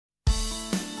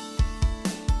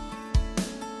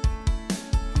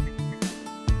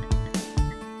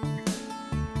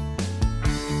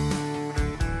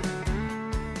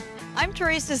I'm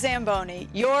Teresa Zamboni,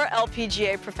 your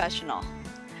LPGA professional.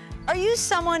 Are you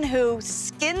someone who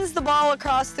skins the ball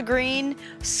across the green,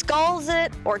 sculls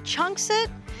it, or chunks it?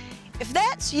 If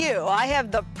that's you, I have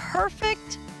the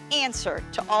perfect answer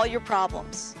to all your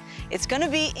problems. It's going to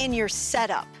be in your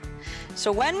setup.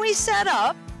 So when we set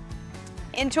up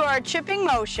into our chipping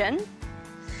motion,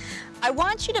 I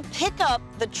want you to pick up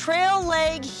the trail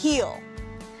leg heel.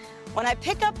 When I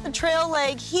pick up the trail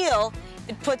leg heel,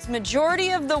 it puts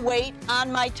majority of the weight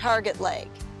on my target leg.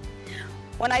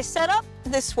 When I set up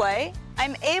this way,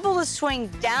 I'm able to swing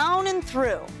down and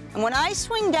through. And when I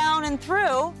swing down and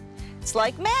through, it's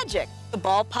like magic. The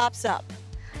ball pops up.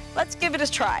 Let's give it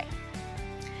a try.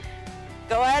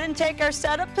 Go ahead and take our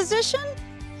setup position.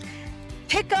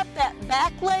 Pick up that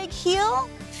back leg heel.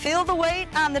 Feel the weight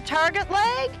on the target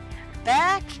leg.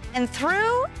 Back and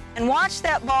through. And watch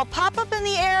that ball pop up in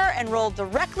the air and roll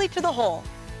directly to the hole.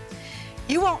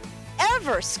 You won't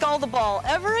ever scull the ball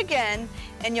ever again,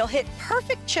 and you'll hit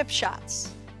perfect chip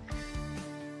shots.